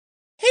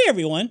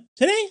everyone!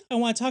 Today I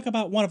want to talk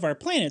about one of our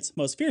planet's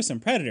most fearsome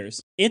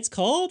predators. It's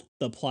called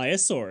the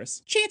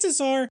Pliosaurus. Chances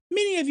are,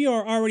 many of you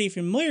are already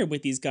familiar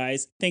with these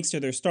guys thanks to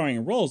their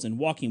starring roles in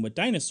Walking with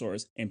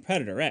Dinosaurs and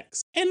Predator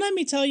X. And let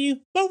me tell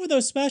you, both of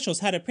those specials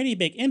had a pretty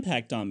big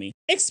impact on me.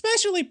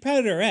 Especially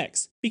Predator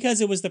X,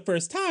 because it was the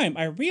first time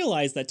I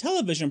realized that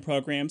television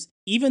programs,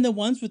 even the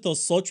ones with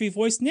those sultry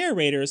voiced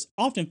narrators,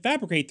 often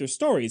fabricate their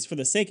stories for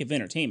the sake of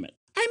entertainment.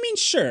 I mean,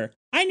 sure,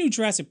 I knew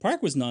Jurassic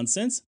Park was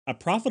nonsense, a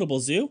profitable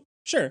zoo.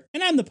 Sure,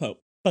 and I'm the Pope.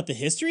 But the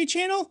History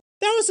Channel?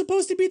 That was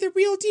supposed to be the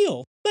real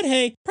deal. But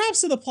hey,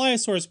 props to the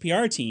Pliosaurus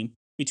PR team.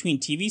 Between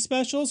TV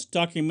specials,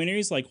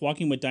 documentaries like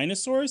Walking with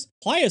Dinosaurs,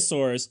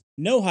 Pliosaurs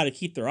know how to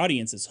keep their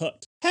audiences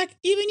hooked. Heck,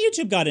 even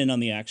YouTube got in on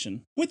the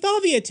action. With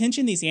all the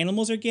attention these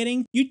animals are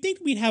getting, you'd think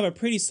we'd have a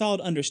pretty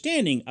solid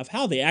understanding of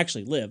how they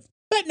actually live.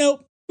 But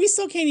nope. We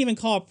still can't even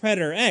call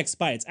Predator X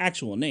by its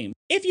actual name.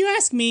 If you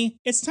ask me,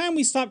 it's time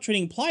we stop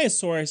treating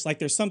Pliosaurus like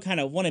they're some kind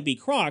of wannabe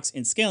Crocs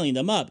and scaling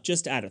them up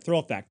just to add a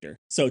thrill factor.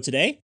 So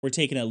today, we're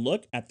taking a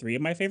look at 3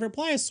 of my favorite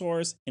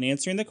Pliosaurs and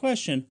answering the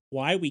question,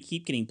 why we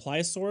keep getting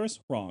Pliosaurus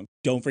wrong.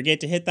 Don't forget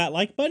to hit that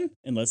like button,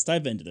 and let's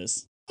dive into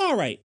this.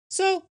 Alright,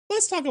 so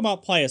let's talk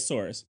about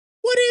Pliosaurus.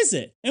 What is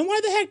it? And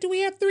why the heck do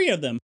we have 3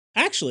 of them?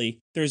 Actually,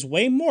 there's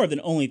way more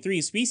than only 3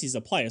 species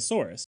of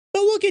Pliosaurus.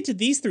 But we'll get to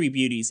these 3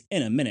 beauties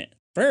in a minute.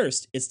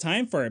 First, it's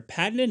time for a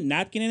patented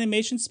napkin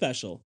animation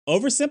special,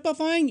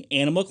 oversimplifying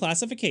animal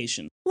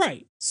classification.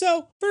 Right,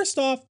 so first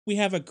off, we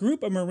have a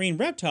group of marine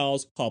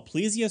reptiles called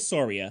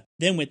Plesiosauria.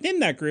 Then within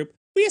that group,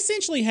 we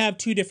essentially have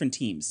 2 different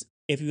teams.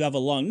 If you have a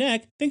long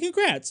neck, then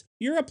congrats,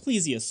 you're a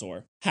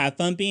plesiosaur. Have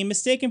fun being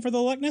mistaken for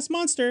the Loch Ness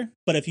Monster.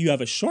 But if you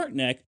have a short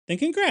neck, then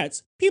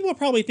congrats, people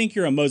probably think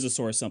you're a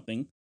mosasaur or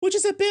something. Which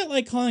is a bit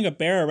like calling a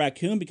bear a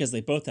raccoon because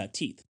they both have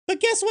teeth. But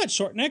guess what,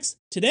 shortnecks?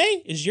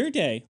 Today is your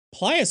day.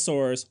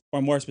 Pliosaurs,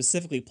 or more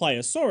specifically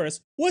Pliosaurus,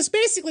 was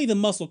basically the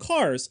muscle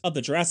cars of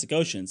the Jurassic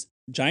Oceans.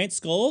 Giant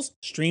skulls,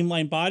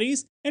 streamlined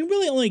bodies, and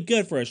really only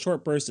good for a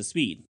short burst of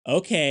speed.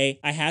 Okay,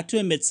 I have to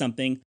admit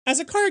something. As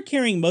a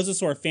card-carrying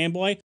mosasaur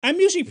fanboy, I'm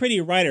usually pretty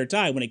ride or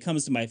die when it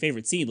comes to my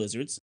favorite sea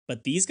lizards.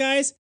 But these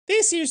guys, they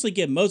seriously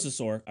give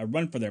mosasaur a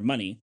run for their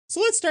money. So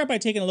let's start by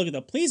taking a look at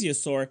the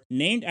plesiosaur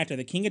named after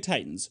the king of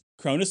titans,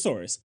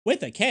 Kronosaurus,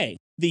 with a K.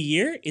 The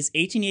year is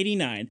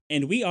 1889,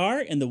 and we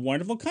are in the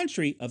wonderful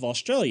country of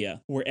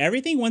Australia, where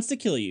everything wants to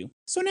kill you.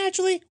 So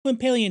naturally, when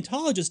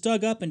paleontologists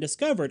dug up and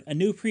discovered a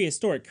new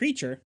prehistoric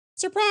creature,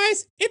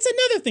 surprise, it's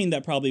another thing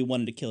that probably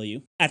wanted to kill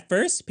you. At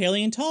first,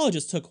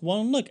 paleontologists took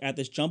one look at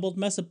this jumbled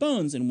mess of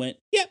bones and went,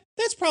 yep,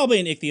 that's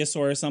probably an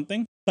ichthyosaur or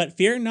something. But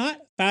fear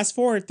not, fast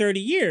forward 30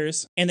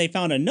 years, and they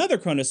found another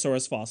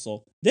Kronosaurus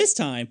fossil, this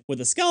time with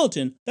a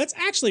skeleton that's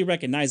actually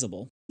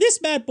recognizable. This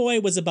bad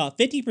boy was about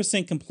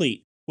 50%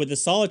 complete, with a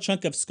solid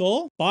chunk of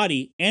skull,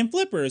 body, and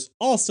flippers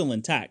all still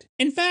intact.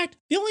 In fact,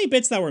 the only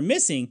bits that were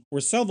missing were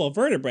several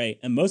vertebrae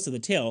and most of the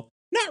tail.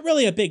 Not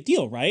really a big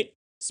deal, right?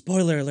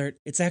 Spoiler alert,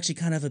 it's actually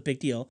kind of a big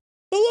deal.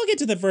 But we'll get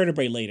to the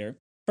vertebrae later.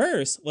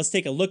 First, let's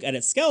take a look at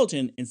its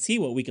skeleton and see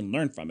what we can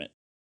learn from it.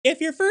 If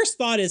your first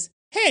thought is,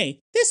 hey,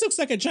 this looks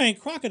like a giant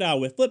crocodile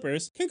with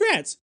flippers,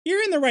 congrats,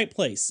 you're in the right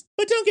place.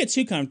 But don't get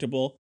too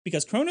comfortable,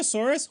 because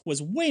Kronosaurus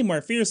was way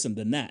more fearsome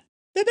than that.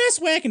 The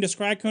best way I can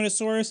describe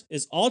Kronosaurus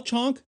is all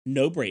chonk,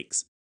 no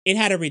brakes. It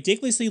had a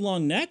ridiculously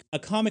long neck, a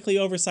comically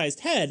oversized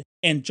head,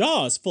 and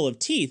jaws full of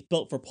teeth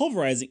built for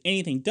pulverizing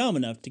anything dumb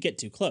enough to get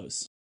too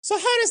close. So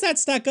how does that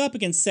stack up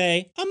against,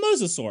 say, a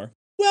mosasaur?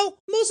 Well,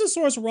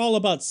 mosasaurs were all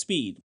about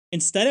speed.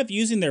 Instead of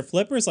using their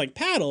flippers like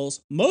paddles,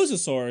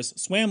 mosasaurs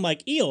swam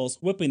like eels,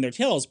 whipping their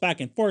tails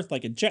back and forth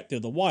like a jet through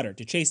the water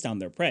to chase down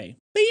their prey.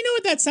 But you know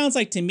what that sounds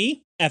like to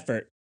me?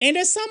 Effort. And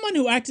as someone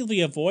who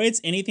actively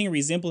avoids anything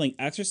resembling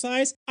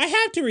exercise, I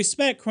have to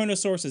respect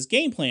Kronosaurus'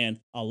 game plan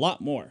a lot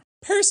more.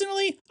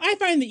 Personally, I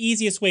find the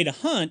easiest way to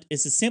hunt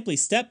is to simply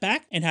step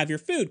back and have your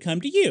food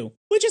come to you,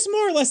 which is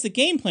more or less the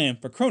game plan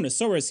for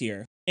Kronosaurus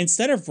here.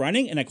 Instead of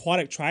running an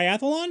aquatic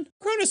triathlon,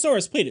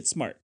 Kronosaurus played it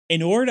smart.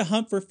 In order to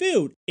hunt for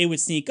food, it would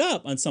sneak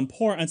up on some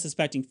poor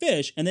unsuspecting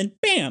fish and then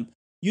bam!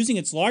 Using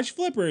its large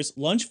flippers,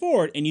 lunge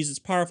forward and use its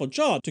powerful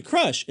jaw to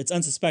crush its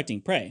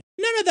unsuspecting prey.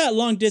 None of that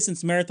long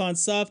distance marathon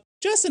stuff,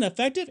 just an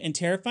effective and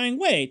terrifying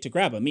way to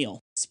grab a meal.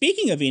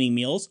 Speaking of eating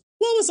meals,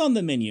 what was on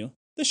the menu?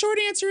 The short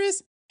answer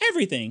is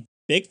everything.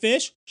 Big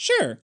fish?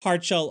 Sure.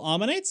 Hard-shell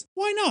ammonites?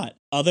 Why not?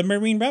 Other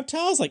marine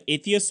reptiles like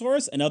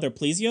ichthyosaurs and other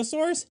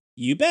plesiosaurs?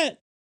 You bet.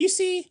 You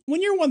see,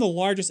 when you're one of the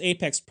largest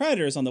apex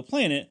predators on the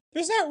planet,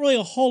 there's not really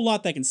a whole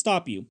lot that can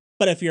stop you.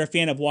 But if you're a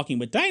fan of Walking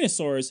with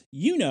Dinosaurs,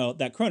 you know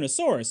that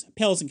Kronosaurus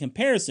pales in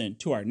comparison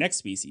to our next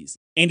species.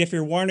 And if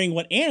you're wondering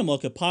what animal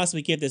could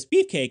possibly give this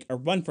beefcake a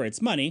run for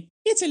its money,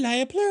 it's a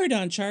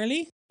Liopleurodon,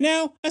 Charlie.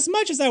 Now, as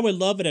much as I would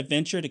love an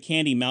adventure to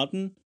Candy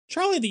Mountain,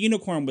 Charlie the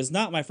Unicorn was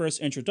not my first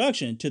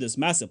introduction to this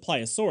massive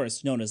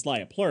Pliosaurus known as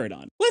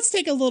Liopleurodon. Let's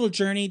take a little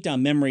journey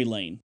down memory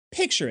lane.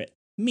 Picture it,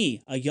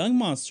 me, a young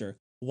monster,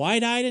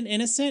 wide-eyed and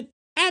innocent,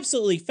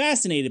 absolutely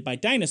fascinated by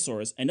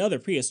dinosaurs and other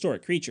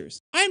prehistoric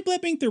creatures. I'm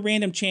flipping through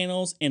random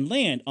channels and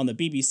land on the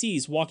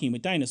BBC's Walking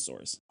with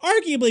Dinosaurs,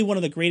 arguably one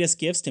of the greatest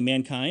gifts to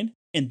mankind.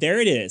 And there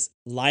it is,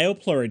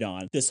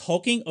 Liopleurodon, this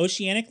hulking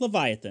oceanic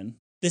leviathan.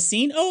 The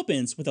scene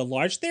opens with a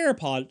large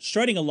theropod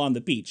strutting along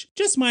the beach,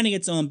 just minding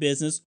its own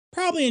business,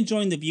 probably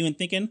enjoying the view and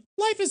thinking,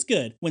 life is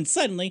good, when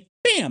suddenly,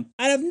 bam,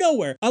 out of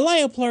nowhere, a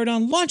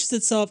Liopleurodon launches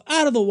itself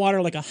out of the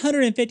water like a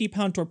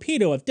 150-pound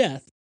torpedo of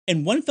death.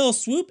 In one fell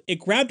swoop, it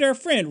grabbed our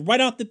friend right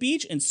off the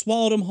beach and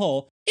swallowed him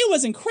whole. It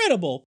was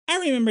incredible. I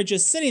remember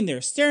just sitting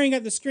there staring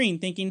at the screen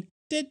thinking,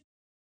 did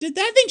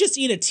that thing just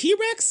eat a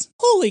T-Rex?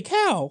 Holy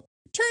cow.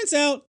 Turns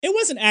out, it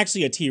wasn't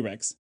actually a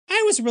T-Rex.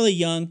 I was really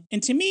young,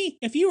 and to me,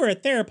 if you were a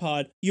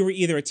theropod, you were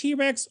either a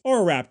T-Rex or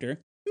a raptor.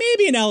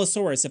 Maybe an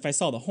Allosaurus if I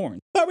saw the horn.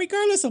 But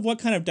regardless of what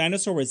kind of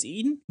dinosaur was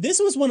eaten, this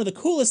was one of the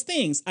coolest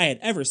things I had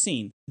ever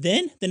seen.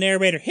 Then, the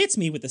narrator hits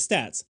me with the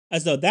stats,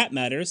 as though that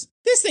matters.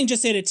 This thing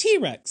just ate a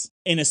T-Rex.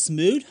 In a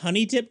smooth,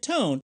 honey-dipped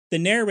tone, the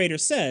narrator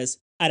says,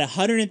 at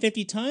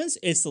 150 tons,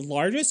 it's the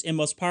largest and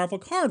most powerful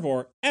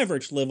carnivore ever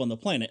to live on the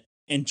planet.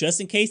 And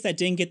just in case that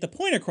didn't get the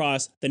point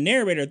across, the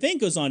narrator then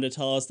goes on to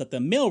tell us that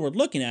the male we're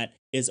looking at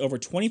is over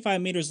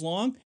 25 meters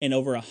long and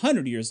over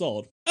 100 years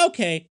old.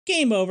 Okay,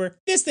 game over.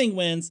 This thing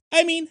wins.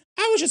 I mean,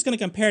 I was just going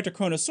to compare it to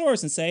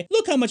Kronosaurus and say,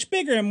 look how much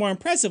bigger and more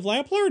impressive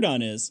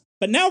Liopleurodon is.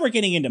 But now we're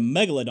getting into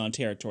Megalodon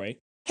territory.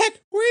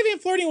 Heck, we're even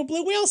flirting with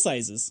blue whale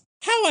sizes.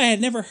 How I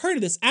had never heard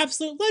of this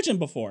absolute legend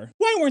before.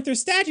 Why weren't there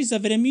statues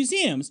of it in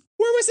museums?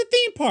 Where was the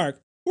theme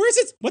park? Where's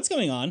it? What's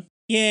going on?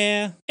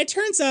 Yeah, it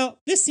turns out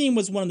this scene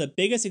was one of the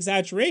biggest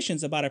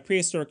exaggerations about a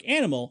prehistoric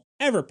animal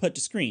ever put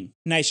to screen.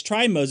 Nice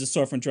try,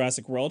 Mosasaur from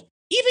Jurassic World.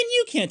 Even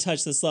you can't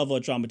touch this level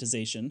of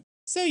dramatization.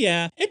 So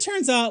yeah, it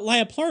turns out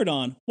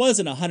Liopleurodon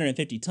wasn't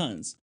 150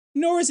 tons,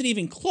 nor is it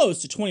even close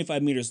to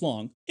 25 meters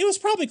long. It was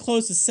probably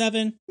close to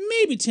 7,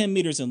 maybe 10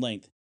 meters in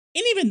length,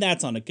 and even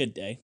that's on a good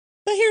day.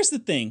 But here's the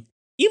thing,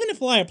 even if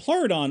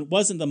Liopleurodon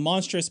wasn't the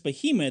monstrous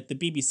behemoth the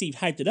BBC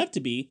hyped it up to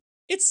be,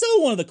 it's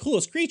still one of the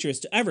coolest creatures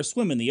to ever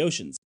swim in the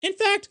oceans. In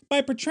fact,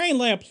 by portraying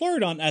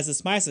Liopleurodon as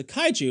this massive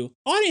kaiju,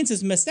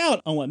 audiences missed out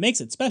on what makes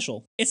it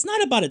special. It's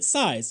not about its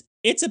size,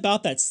 it's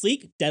about that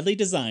sleek, deadly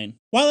design.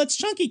 While its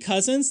chunky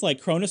cousins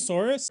like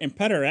Kronosaurus and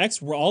Predator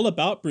X were all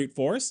about brute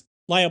force,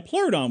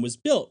 Liopleurodon was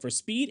built for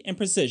speed and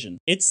precision.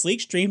 Its sleek,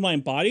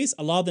 streamlined bodies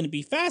allowed them to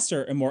be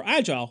faster and more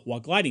agile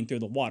while gliding through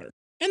the water.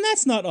 And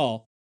that's not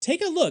all.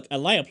 Take a look at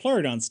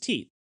Liopleurodon's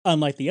teeth.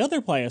 Unlike the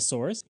other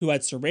pliosaurs, who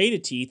had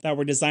serrated teeth that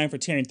were designed for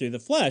tearing through the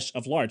flesh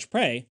of large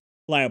prey,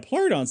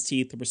 Liopleurodon's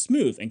teeth were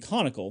smooth and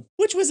conical,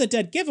 which was a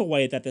dead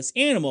giveaway that this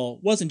animal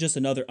wasn't just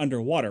another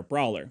underwater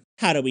brawler.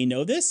 How do we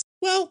know this?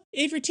 Well,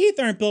 if your teeth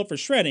aren't built for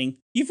shredding,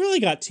 you've really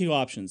got two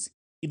options.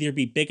 Either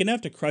be big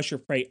enough to crush your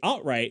prey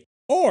outright,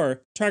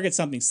 or target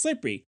something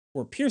slippery,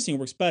 where piercing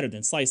works better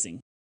than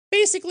slicing.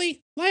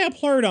 Basically,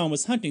 Liopleurodon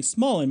was hunting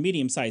small and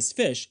medium-sized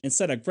fish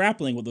instead of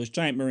grappling with those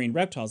giant marine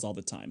reptiles all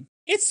the time.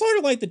 It's sort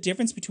of like the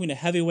difference between a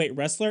heavyweight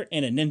wrestler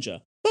and a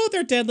ninja. Both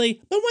are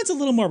deadly, but one's a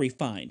little more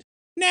refined.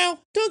 Now,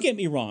 don't get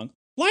me wrong,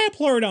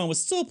 Liopleurodon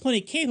was still plenty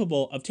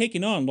capable of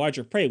taking on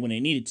larger prey when it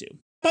needed to.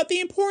 But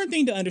the important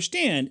thing to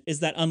understand is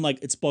that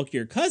unlike its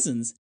bulkier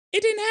cousins,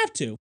 it didn't have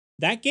to.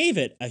 That gave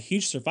it a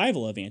huge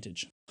survival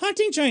advantage.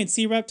 Hunting giant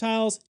sea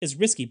reptiles is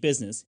risky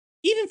business,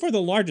 even for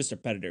the largest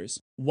of predators.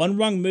 One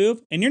wrong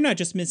move, and you're not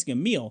just missing a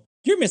meal,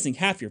 you're missing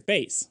half your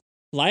face.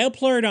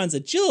 Liopleurodon's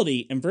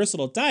agility and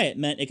versatile diet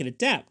meant it could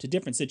adapt to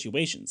different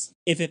situations.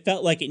 If it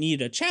felt like it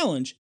needed a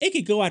challenge, it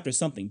could go after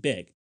something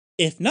big.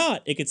 If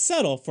not, it could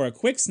settle for a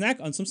quick snack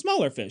on some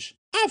smaller fish.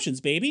 Options,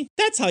 baby.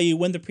 That's how you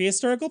win the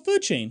prehistorical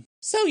food chain.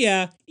 So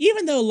yeah,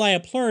 even though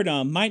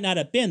Liopleurodon might not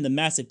have been the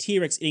massive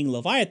T-Rex eating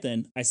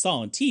Leviathan I saw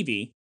on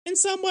TV, in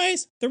some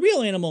ways, the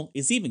real animal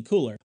is even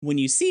cooler when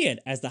you see it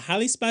as the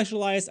highly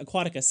specialized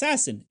aquatic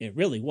assassin it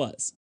really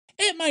was.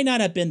 It might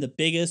not have been the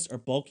biggest or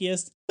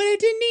bulkiest, but it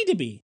didn't need to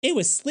be. It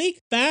was sleek,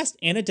 fast,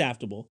 and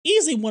adaptable.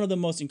 Easily one of the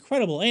most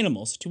incredible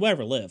animals to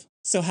ever live.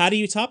 So how do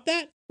you top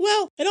that?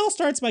 Well, it all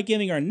starts by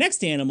giving our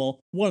next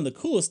animal one of the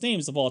coolest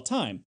names of all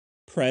time,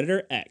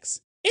 Predator X.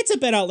 It's a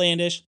bit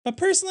outlandish, but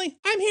personally,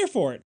 I'm here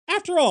for it.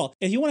 After all,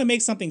 if you want to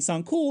make something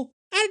sound cool,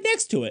 add it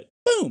next to it.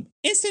 Boom!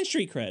 Instant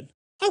street cred.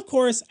 Of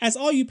course, as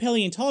all you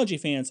paleontology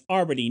fans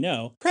already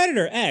know,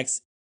 Predator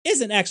X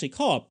isn't actually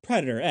called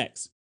Predator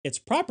X. Its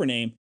proper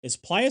name is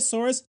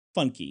Pliosaurus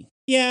funki.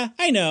 Yeah,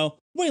 I know,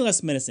 way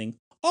less menacing.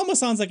 Almost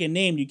sounds like a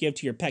name you give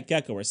to your pet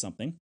gecko or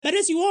something. But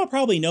as you all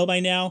probably know by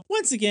now,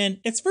 once again,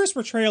 its first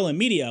portrayal in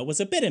media was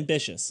a bit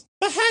ambitious.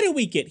 But how did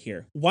we get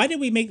here? Why did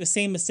we make the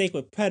same mistake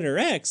with Predator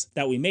X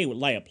that we made with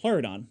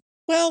Liopleurodon?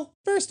 Well,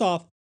 first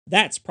off,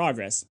 that's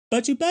progress.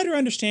 But to better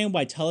understand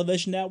why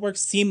television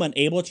networks seem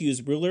unable to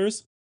use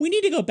rulers, we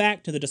need to go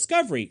back to the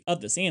discovery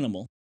of this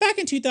animal. Back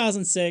in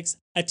 2006,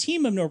 a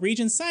team of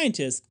Norwegian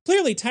scientists,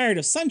 clearly tired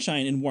of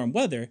sunshine and warm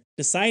weather,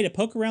 decided to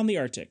poke around the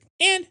Arctic.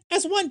 And,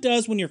 as one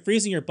does when you're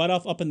freezing your butt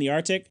off up in the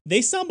Arctic,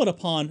 they stumbled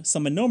upon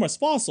some enormous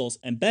fossils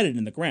embedded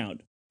in the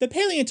ground. the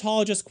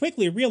paleontologists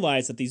quickly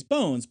realized that these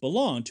bones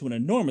belonged to an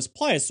enormous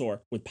pliosaur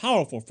with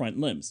powerful front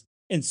limbs.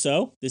 And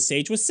so, the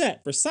stage was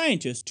set for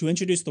scientists to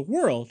introduce the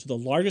world to the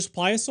largest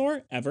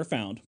pliosaur ever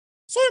found.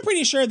 So I'm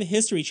pretty sure the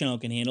History Channel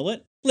can handle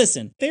it.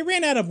 Listen, they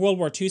ran out of World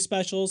War II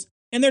specials,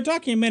 and their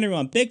documentary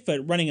on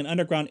Bigfoot running an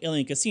underground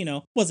alien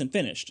casino wasn't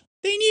finished.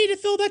 They needed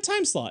to fill that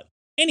time slot.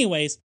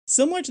 Anyways,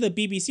 similar to the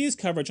BBC's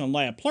coverage on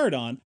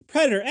Liopleurodon,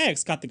 Predator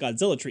X got the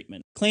Godzilla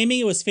treatment, claiming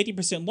it was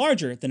 50%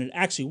 larger than it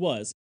actually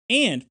was,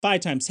 and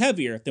 5 times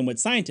heavier than what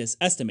scientists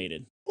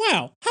estimated.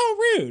 Wow, how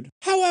rude!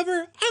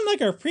 However,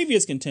 unlike our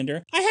previous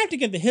contender, I have to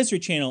give the History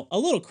Channel a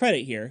little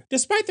credit here.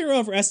 Despite their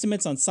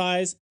overestimates on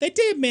size, they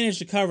did manage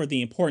to cover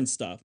the important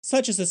stuff,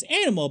 such as this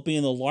animal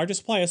being the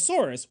largest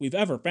Pliosaurus we've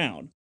ever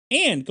found,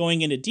 and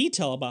going into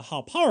detail about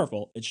how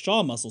powerful its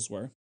jaw muscles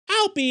were.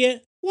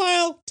 Albeit,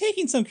 while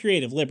taking some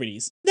creative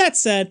liberties. That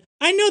said,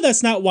 I know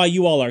that's not why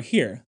you all are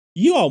here.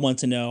 You all want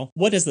to know,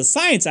 what does the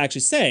science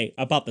actually say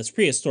about this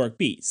prehistoric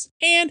beast?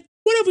 And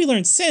what have we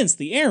learned since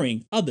the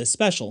airing of this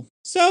special?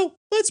 So,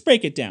 let's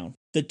break it down.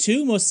 The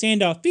 2 most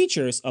standout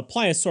features of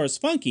Pliosaurus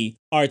funky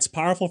are its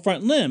powerful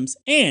front limbs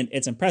and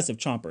its impressive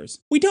chompers.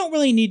 We don't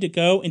really need to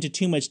go into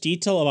too much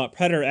detail about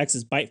Predator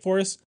X's bite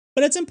force,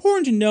 but it's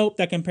important to note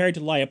that compared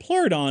to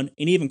Liopleurodon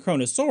and even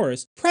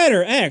Kronosaurus,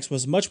 Predator X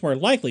was much more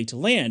likely to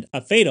land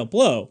a fatal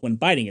blow when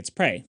biting its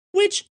prey.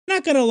 Which,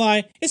 not gonna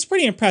lie, is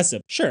pretty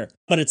impressive, sure,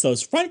 but it's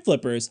those front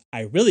flippers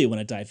I really want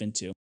to dive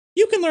into.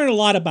 You can learn a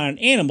lot about an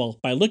animal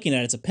by looking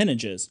at its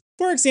appendages.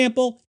 For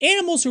example,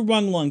 animals who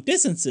run long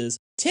distances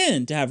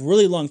tend to have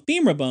really long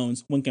femur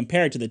bones when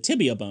compared to the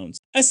tibia bones.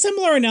 A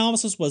similar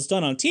analysis was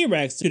done on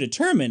T-Rex to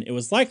determine it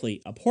was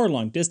likely a poor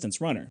long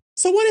distance runner.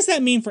 So what does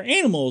that mean for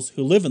animals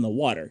who live in the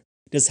water?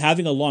 Does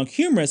having a long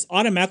humerus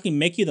automatically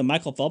make you the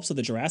Michael Phelps of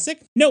the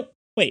Jurassic? Nope.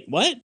 Wait,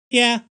 what?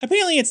 Yeah,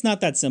 apparently it's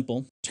not that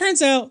simple.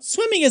 Turns out,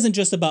 swimming isn't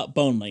just about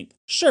bone length.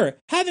 Sure,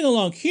 having a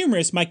long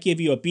humerus might give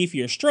you a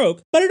beefier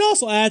stroke, but it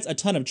also adds a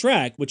ton of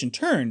drag, which in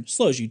turn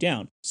slows you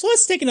down. So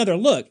let's take another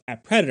look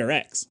at Predator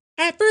X.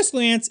 At first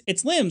glance,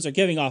 its limbs are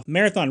giving off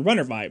marathon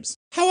runner vibes.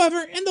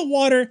 However, in the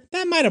water,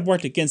 that might have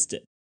worked against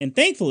it. And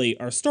thankfully,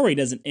 our story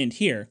doesn't end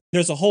here.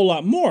 There's a whole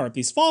lot more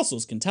these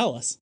fossils can tell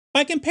us.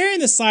 By comparing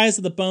the size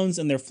of the bones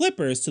in their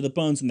flippers to the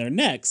bones in their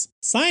necks,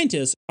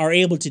 scientists are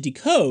able to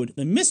decode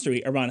the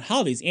mystery around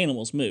how these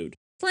animals moved.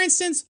 For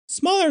instance,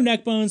 smaller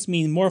neck bones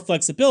mean more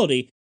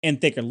flexibility,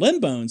 and thicker limb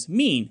bones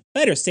mean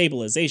better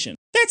stabilization.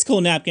 That's cool,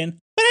 Napkin,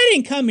 but I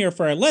didn't come here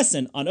for a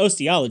lesson on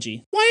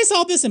osteology. Why is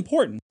all this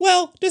important?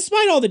 Well,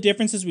 despite all the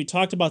differences we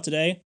talked about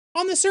today,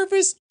 on the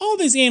surface, all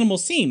these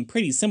animals seem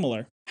pretty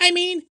similar. I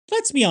mean,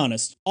 let's be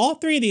honest, all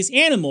 3 of these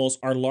animals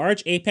are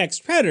large apex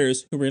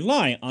predators who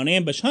rely on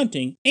ambush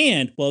hunting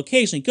and will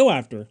occasionally go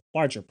after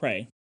larger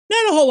prey.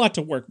 Not a whole lot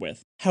to work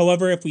with.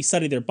 However, if we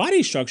study their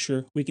body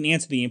structure, we can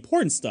answer the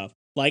important stuff,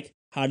 like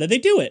how did they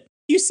do it?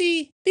 You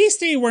see, these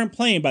 3 weren't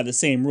playing by the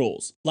same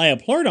rules.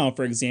 Liopleurodon,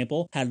 for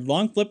example, had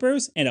long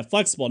flippers and a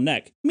flexible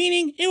neck,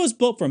 meaning it was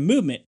built for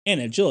movement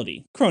and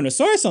agility.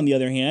 Kronosaurus, on the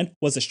other hand,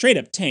 was a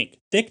straight-up tank,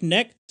 thick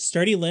neck,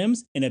 sturdy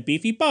limbs, and a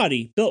beefy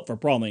body built for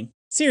brawling.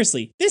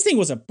 Seriously, this thing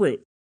was a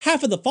brute.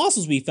 Half of the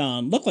fossils we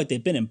found look like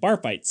they've been in bar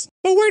fights.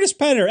 But where does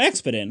Predator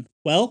X fit in?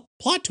 Well,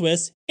 plot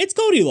twist, it's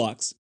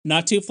Goldilocks.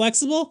 Not too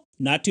flexible,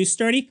 not too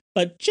sturdy,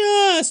 but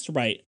just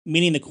right.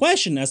 Meaning the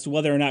question as to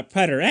whether or not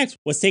Predator X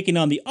was taking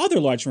on the other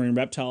large marine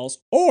reptiles,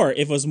 or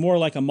if it was more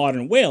like a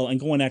modern whale and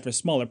going after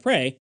smaller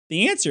prey,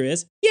 the answer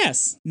is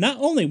yes. Not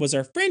only was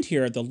our friend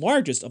here the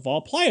largest of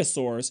all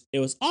pliosaurs, it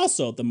was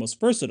also the most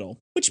versatile.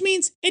 Which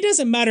means it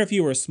doesn't matter if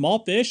you were a small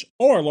fish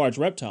or a large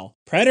reptile.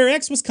 Predator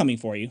X was coming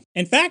for you.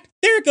 In fact,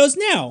 there it goes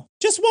now.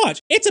 Just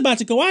watch, it's about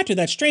to go after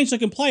that strange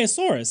looking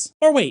Pliosaurus.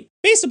 Or wait,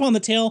 based upon the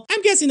tail,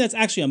 I'm guessing that's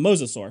actually a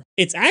mosasaur.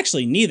 It's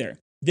actually neither.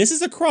 This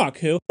is a croc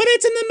who, but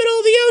it's in the middle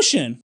of the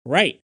ocean.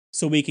 Right.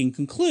 So we can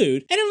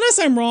conclude, and unless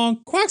I'm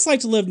wrong, crocs like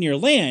to live near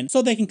land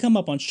so they can come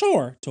up on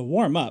shore to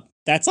warm up.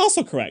 That's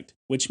also correct,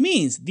 which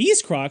means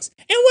these crocs,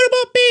 and what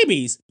about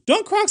babies?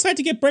 Don't crocs like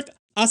to get birth?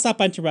 I'll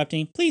stop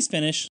interrupting, please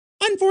finish.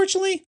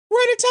 Unfortunately, we're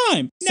out of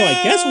time, so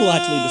I guess we'll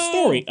have to leave the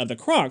story of the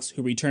crocs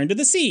who returned to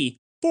the sea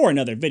for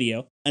another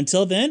video.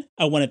 Until then,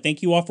 I want to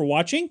thank you all for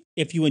watching.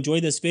 If you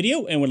enjoyed this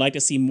video and would like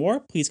to see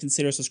more, please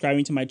consider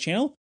subscribing to my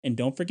channel, and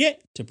don't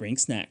forget to bring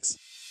snacks.